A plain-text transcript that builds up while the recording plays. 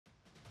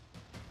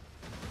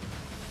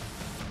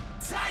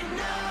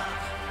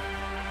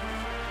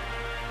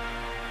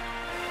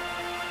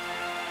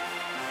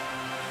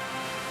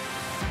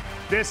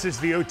This is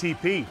the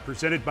OTP,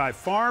 presented by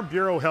Farm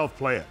Bureau Health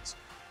Plans,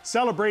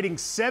 celebrating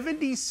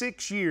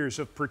 76 years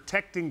of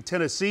protecting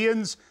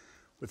Tennesseans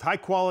with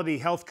high-quality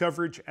health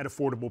coverage at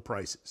affordable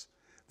prices.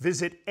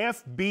 Visit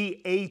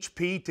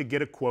FBHP to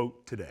get a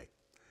quote today.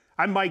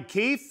 I'm Mike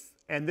Keith,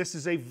 and this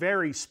is a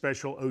very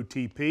special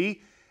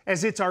OTP,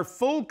 as it's our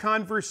full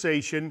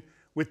conversation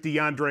with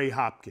DeAndre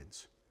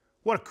Hopkins.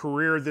 What a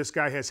career this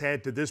guy has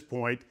had to this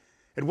point,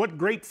 and what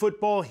great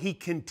football he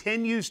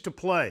continues to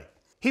play.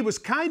 He was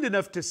kind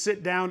enough to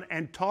sit down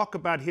and talk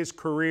about his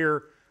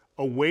career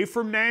away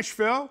from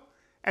Nashville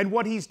and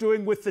what he's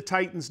doing with the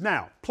Titans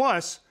now,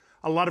 plus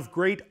a lot of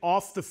great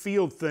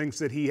off-the-field things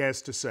that he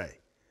has to say.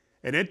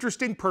 An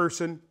interesting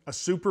person, a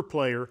super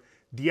player,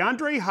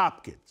 DeAndre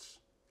Hopkins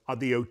on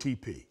the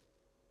OTP.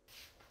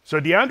 So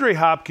DeAndre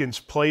Hopkins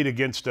played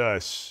against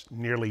us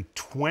nearly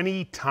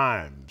 20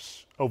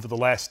 times over the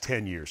last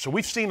 10 years. So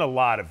we've seen a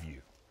lot of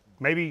you,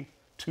 maybe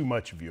too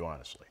much of you,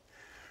 honestly.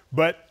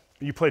 But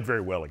you played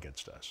very well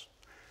against us.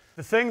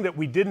 The thing that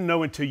we didn't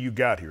know until you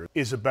got here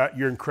is about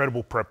your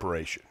incredible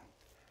preparation.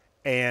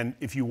 And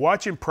if you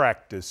watch in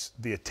practice,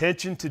 the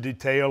attention to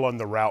detail on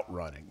the route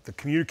running, the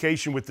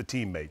communication with the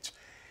teammates,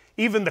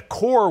 even the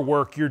core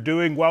work you're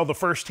doing while the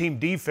first team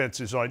defense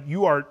is on,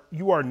 you are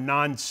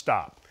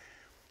nonstop.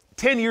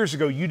 10 years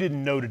ago, you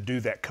didn't know to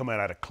do that coming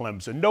out of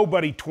Clemson.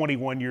 Nobody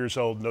 21 years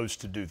old knows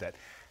to do that.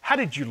 How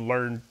did you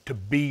learn to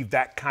be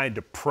that kind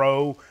of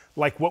pro,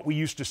 like what we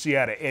used to see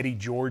out of Eddie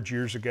George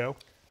years ago?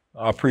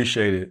 I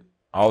appreciate it.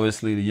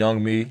 Obviously, the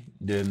young me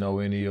didn't know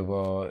any of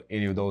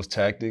those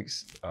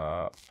tactics.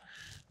 I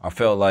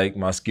felt like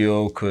my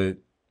skill could,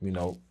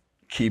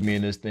 keep me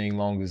in this thing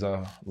long as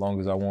I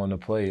wanted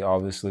to play.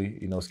 Obviously,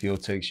 skill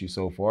takes you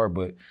so far,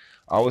 but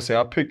I would say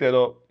I picked that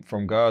up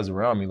from guys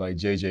around me like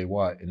J.J.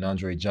 Watt and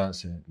Andre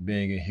Johnson,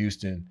 being in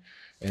Houston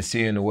and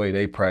seeing the way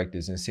they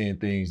practice and seeing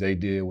things they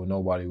did when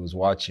nobody was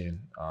watching.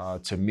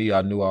 To me,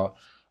 I knew I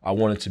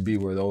wanted to be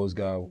where those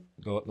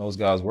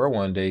guys were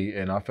one day,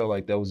 and I felt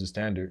like that was the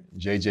standard.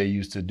 J.J.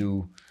 used to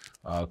do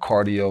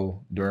cardio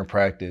during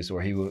practice, or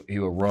he would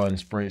run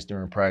sprints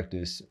during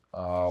practice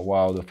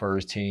while the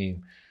first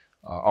team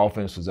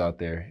offense was out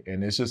there.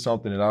 And it's just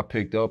something that I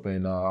picked up,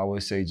 and I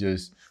would say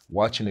just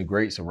watching the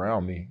greats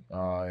around me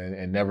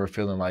and never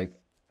feeling like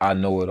I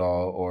know it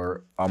all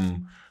or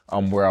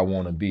I'm where I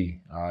want to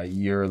be.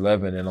 Year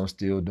 11, and I'm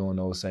still doing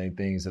those same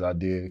things that I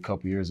did a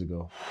couple years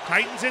ago.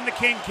 Titans in the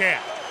king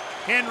cap.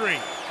 Henry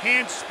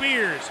hands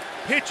Spears,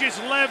 pitches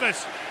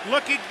Levis,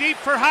 looking deep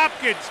for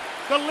Hopkins.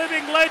 The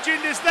living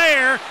legend is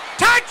there.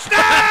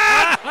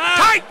 Touchdown,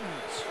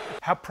 Titans!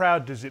 How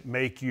proud does it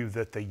make you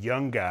that the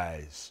young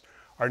guys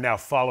are now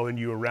following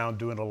you around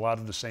doing a lot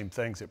of the same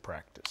things at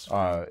practice?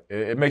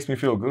 It makes me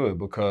feel good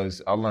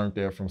because I learned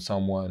that from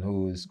someone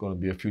who is going to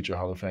be a future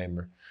Hall of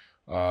Famer.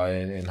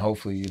 And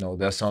hopefully,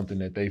 that's something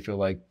that they feel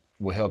like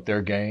will help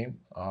their game.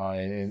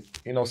 And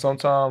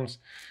sometimes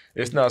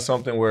it's not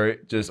something where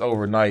it just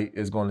overnight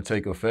is going to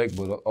take effect,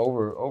 but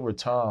over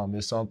time,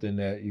 it's something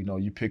that,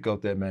 you pick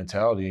up that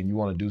mentality and you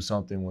want to do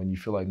something when you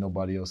feel like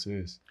nobody else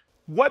is.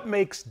 What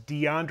makes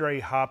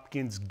DeAndre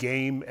Hopkins'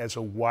 game as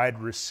a wide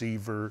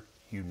receiver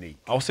unique?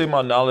 I would say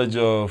my knowledge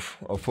of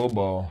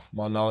football,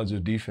 my knowledge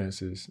of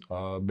defenses,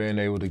 being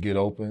able to get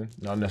open,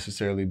 not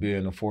necessarily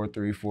being a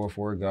 4-3,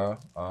 4-4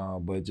 guy,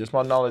 but just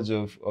my knowledge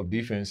of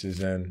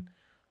defenses and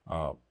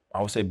I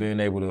would say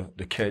being able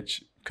to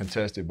catch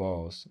contested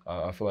balls.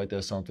 I feel like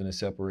that's something that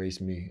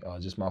separates me,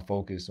 just my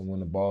focus, and when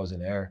the ball's in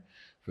the air,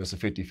 if it's a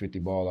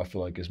 50-50 ball, I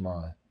feel like it's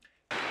mine.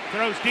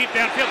 Throws deep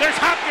downfield. There's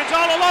Hopkins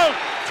all alone.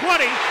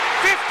 20,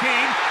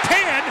 15,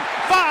 10,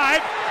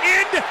 5,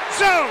 end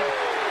zone.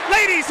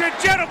 Ladies and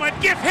gentlemen,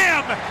 give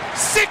him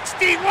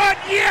 61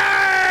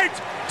 yards!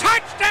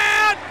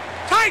 Touchdown,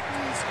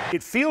 Titans!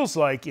 It feels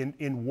like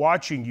in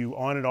watching you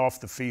on and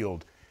off the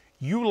field,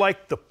 you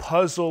like the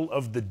puzzle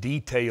of the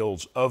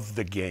details of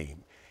the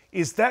game.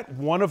 Is that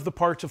one of the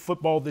parts of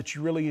football that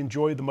you really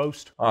enjoy the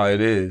most?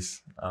 It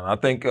is. I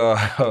think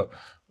part of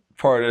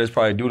that is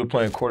probably due to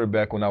playing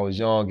quarterback when I was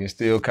young and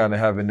still kind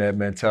of having that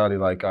mentality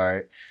like, all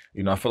right,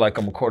 I feel like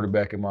I'm a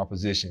quarterback in my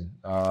position.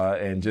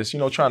 And just,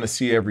 trying to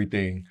see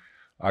everything.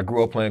 I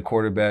grew up playing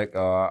quarterback.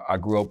 I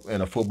grew up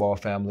in a football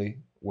family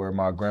where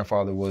my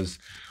grandfather was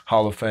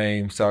Hall of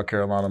Fame, South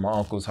Carolina. My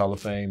uncle's Hall of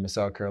Fame in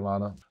South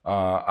Carolina.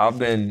 I've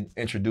been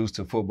introduced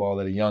to football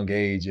at a young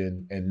age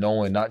and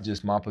knowing not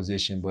just my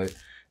position, but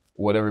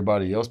what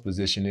everybody else's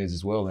position is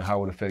as well and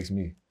how it affects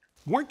me.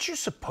 Weren't you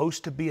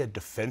supposed to be a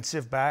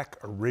defensive back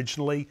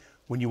originally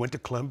when you went to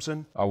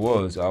Clemson? I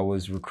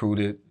was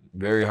recruited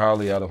very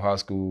highly out of high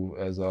school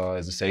as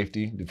a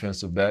safety,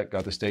 defensive back,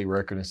 got the state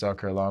record in South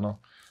Carolina.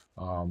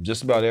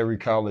 Just about every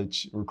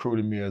college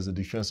recruited me as a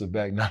defensive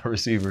back, not a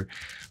receiver.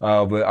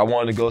 But I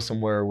wanted to go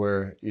somewhere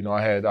where,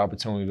 I had the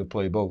opportunity to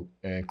play both.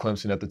 And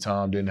Clemson at the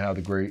time didn't have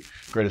the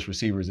greatest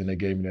receivers, and they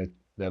gave me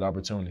that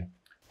opportunity.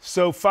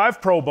 So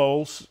 5 Pro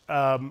Bowls.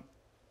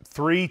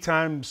 3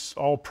 times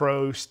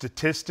All-Pro,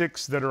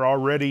 statistics that are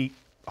already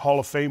Hall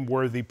of Fame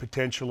worthy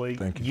potentially.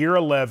 Thank you. Year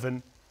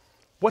 11.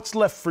 What's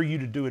left for you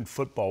to do in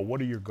football? What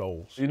are your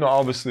goals? You know,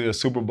 obviously a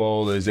Super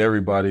Bowl is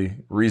everybody's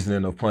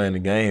reasoning of playing the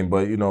game,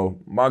 but you know,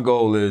 my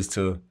goal is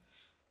to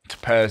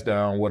pass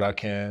down what I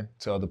can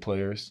to other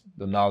players,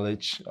 the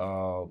knowledge,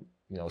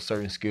 you know,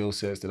 certain skill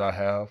sets that I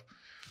have.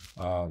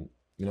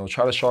 You know,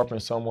 try to sharpen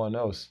someone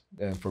else.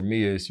 And for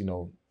me, it's, you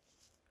know,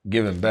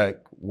 giving back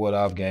what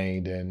I've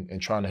gained and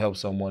trying to help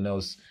someone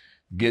else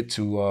get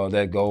to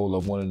that goal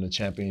of winning the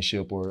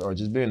championship or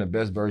just being the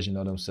best version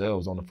of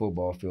themselves on the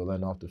football field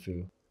and off the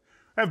field.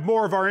 I have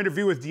more of our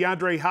interview with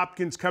DeAndre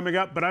Hopkins coming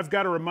up, but I've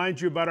got to remind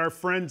you about our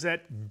friends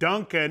at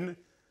Dunkin'.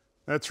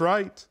 That's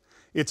right.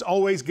 It's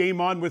always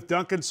game on with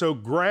Dunkin', so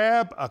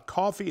grab a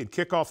coffee and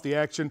kick off the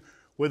action,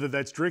 whether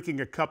that's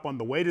drinking a cup on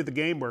the way to the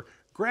game or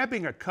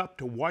grabbing a cup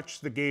to watch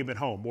the game at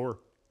home or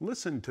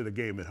listen to the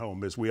game at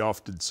home, as we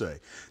often say.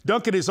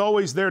 Dunkin' is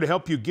always there to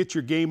help you get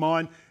your game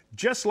on.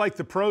 Just like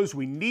the pros,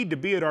 we need to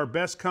be at our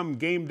best come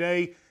game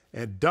day,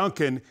 and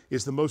Dunkin'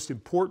 is the most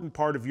important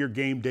part of your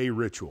game day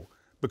ritual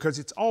because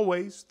it's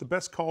always the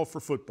best call for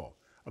football.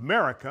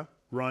 America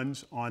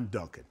runs on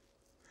Dunkin'.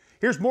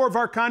 Here's more of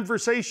our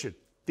conversation,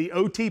 the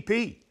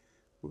OTP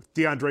with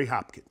DeAndre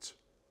Hopkins.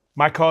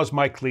 My Cause,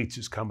 My Cleats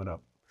is coming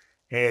up,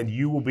 and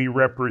you will be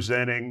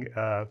representing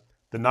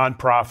the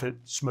nonprofit,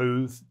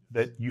 Smooth,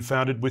 that you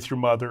founded with your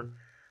mother.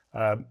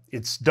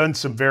 It's done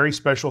some very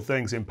special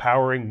things,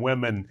 empowering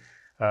women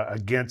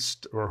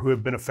against or who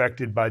have been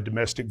affected by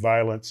domestic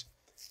violence.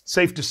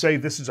 Safe to say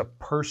this is a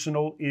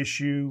personal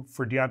issue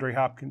for DeAndre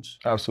Hopkins?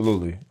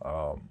 Absolutely.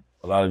 A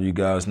lot of you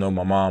guys know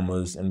my mom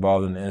was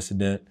involved in an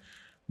incident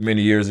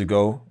many years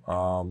ago,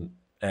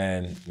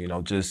 and you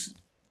know, just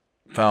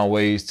found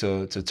ways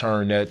to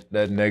turn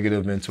that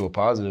negative into a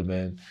positive,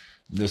 and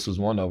this was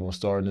one of them,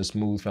 starting a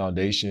Smooth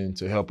Foundation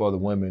to help other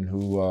women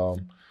who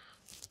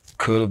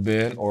could have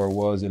been or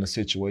was in a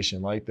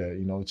situation like that,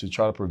 you know, to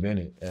try to prevent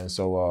it. And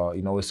so,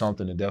 you know, it's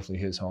something that definitely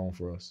hits home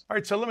for us. All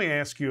right, so let me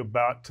ask you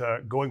about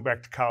going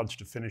back to college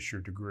to finish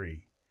your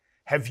degree.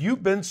 Have you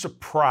been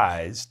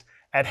surprised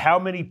at how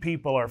many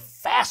people are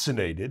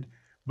fascinated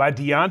by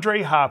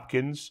DeAndre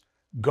Hopkins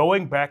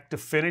going back to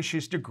finish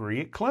his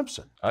degree at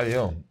Clemson? I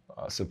am.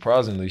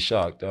 Surprisingly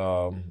shocked.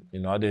 You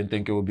know, I didn't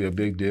think it would be a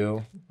big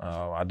deal.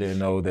 I didn't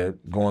know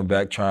that going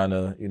back trying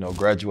to, you know,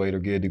 graduate or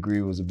get a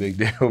degree was a big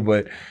deal.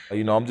 But,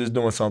 you know, I'm just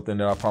doing something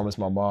that I promised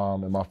my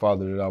mom and my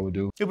father that I would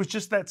do. It was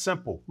just that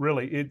simple,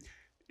 really.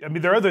 I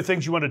mean, there are other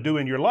things you want to do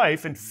in your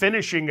life, and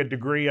finishing a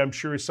degree, I'm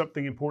sure, is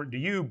something important to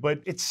you,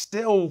 but it's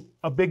still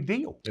a big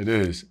deal. It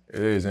is.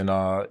 It is. And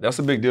that's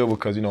a big deal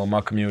because, you know, in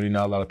my community,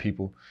 not a lot of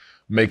people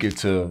make it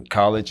to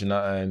college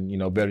and you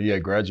know, better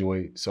yet,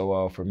 graduate.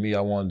 So for me,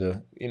 I wanted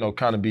to, you know,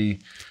 kind of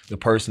be the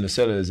person to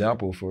set an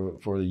example for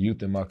the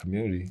youth in my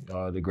community.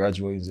 The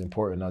graduating is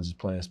important, not just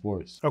playing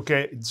sports.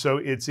 Okay, so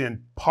it's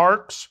in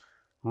parks,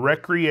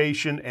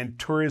 recreation, and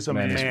tourism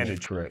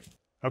management. Correct.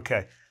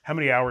 Okay, how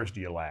many hours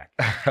do you lack?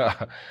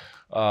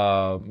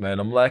 Man,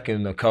 I'm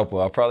lacking a couple.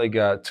 I probably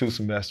got 2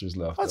 semesters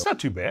left. Well, that's not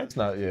too bad. It's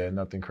not, yeah,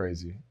 nothing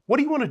crazy. What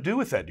do you want to do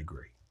with that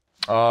degree?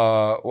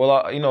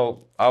 Well, you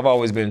know, I've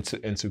always been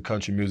into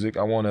country music.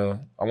 I wanna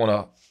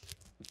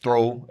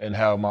throw and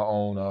have my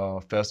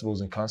own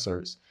festivals and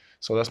concerts.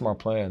 So that's my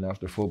plan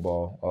after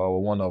football.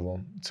 One of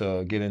them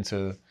to get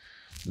into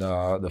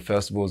the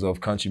festivals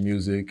of country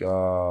music.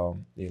 You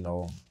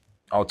know,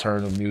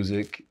 alternative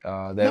music.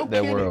 That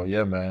world,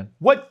 yeah, man.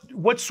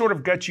 What sort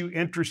of got you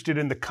interested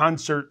in the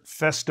concert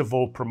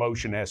festival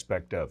promotion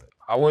aspect of it?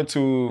 I went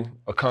to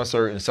a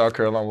concert in South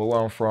Carolina, where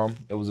I'm from.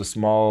 It was a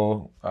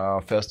small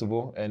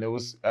festival, and it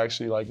was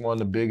actually like one of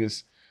the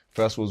biggest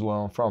festivals where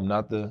I'm from.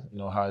 Not the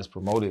highest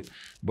promoted,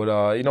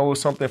 but you know, it was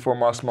something for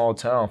my small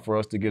town for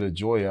us to get a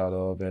joy out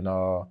of, and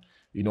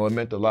you know, it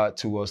meant a lot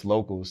to us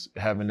locals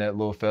having that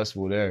little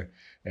festival there,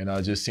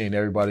 and just seeing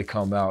everybody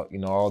come out. You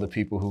know, all the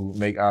people who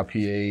make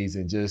IPAs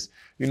and just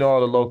all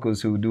the locals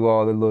who do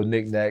all the little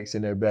knickknacks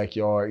in their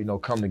backyard. You know,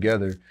 come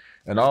together.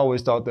 And I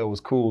always thought that was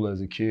cool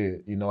as a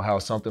kid, you know, how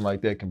something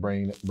like that can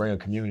bring a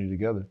community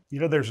together. You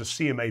know, there's a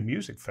CMA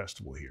music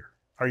festival here.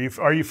 Are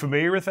you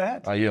familiar with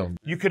that? I am.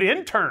 You could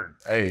intern.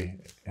 Hey,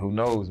 who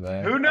knows,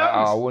 man? Who knows?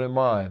 I wouldn't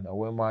mind. I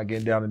wouldn't mind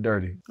getting down and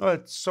dirty. Well,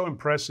 it's so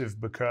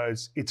impressive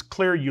because it's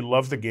clear you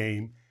love the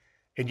game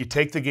and you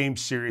take the game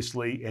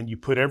seriously and you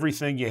put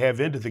everything you have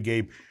into the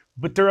game.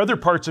 But there are other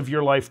parts of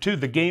your life too.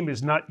 The game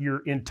is not your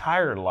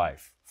entire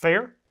life.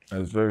 Fair?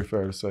 That's very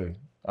fair to say.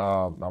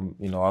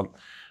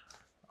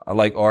 I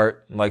like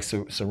art, like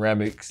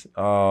ceramics,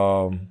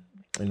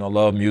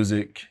 love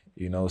music,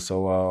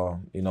 so,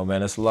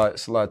 man, it's a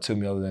lot to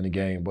me other than the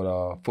game,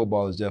 but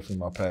football is definitely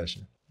my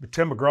passion. But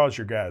Tim McGraw's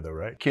your guy, though,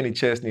 right? Kenny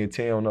Chesney and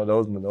Tim, no,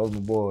 those my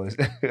boys.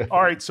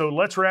 All right, so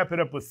let's wrap it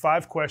up with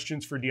 5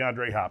 questions for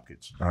DeAndre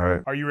Hopkins. All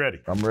right. Are you ready?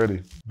 I'm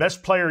ready.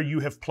 Best player you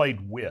have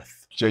played with?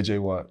 J.J.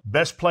 Watt.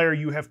 Best player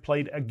you have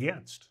played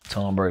against?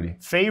 Tom Brady.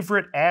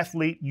 Favorite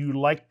athlete you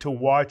like to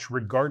watch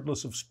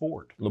regardless of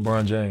sport?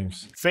 LeBron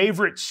James.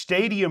 Favorite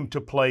stadium to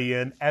play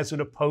in as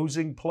an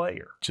opposing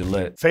player?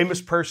 Gillette.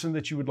 Famous person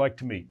that you would like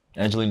to meet?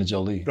 Angelina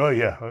Jolie. Oh,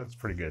 yeah, that's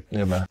pretty good.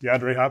 Yeah, man.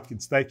 DeAndre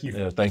Hopkins, thank you.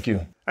 Yeah, thank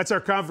you. That's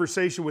our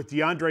conversation with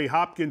DeAndre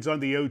Hopkins on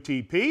the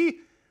OTP,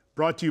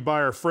 brought to you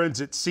by our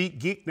friends at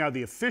SeatGeek, now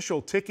the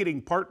official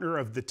ticketing partner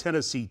of the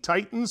Tennessee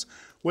Titans.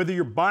 Whether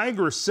you're buying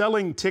or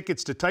selling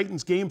tickets to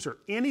Titans games or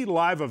any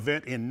live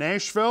event in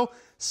Nashville,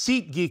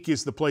 SeatGeek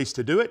is the place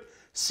to do it.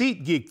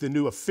 SeatGeek, the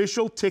new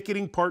official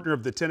ticketing partner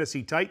of the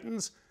Tennessee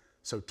Titans,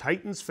 so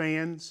Titans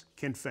fans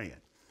can fan.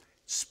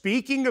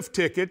 Speaking of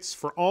tickets,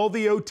 for all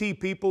the OT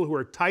people who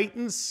are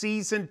Titans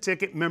season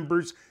ticket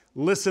members,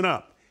 listen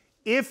up.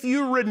 If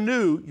you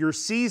renew your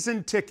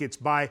season tickets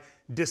by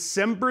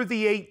December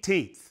the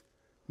 18th,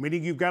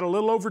 meaning you've got a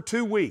little over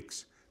 2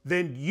 weeks,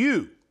 then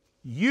you,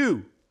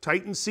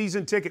 Titans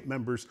season ticket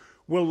members,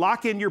 will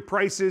lock in your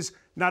prices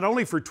not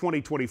only for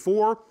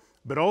 2024,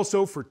 but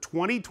also for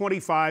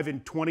 2025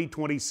 and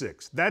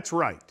 2026. That's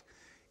right.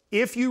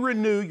 If you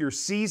renew your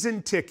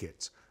season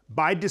tickets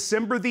by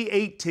December the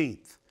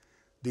 18th,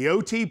 the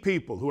OT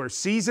people who are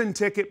season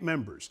ticket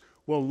members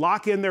will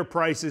lock in their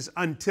prices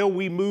until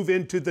we move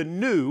into the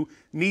new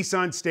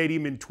Nissan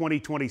Stadium in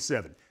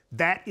 2027.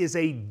 That is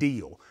a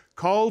deal.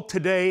 Call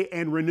today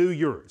and renew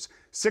yours.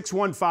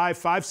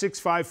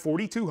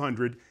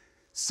 615-565-4200,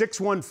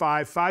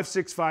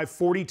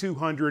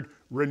 615-565-4200.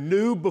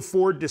 Renew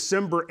before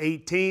December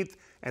 18th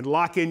and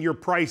lock in your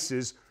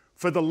prices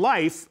for the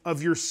life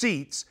of your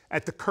seats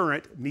at the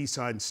current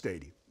Nissan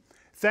Stadium.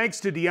 Thanks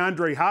to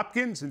DeAndre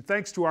Hopkins, and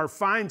thanks to our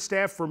fine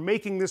staff for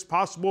making this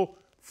possible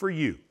for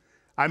you.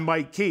 I'm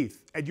Mike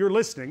Keith, and you're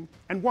listening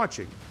and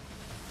watching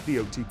the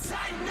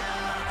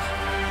OTP.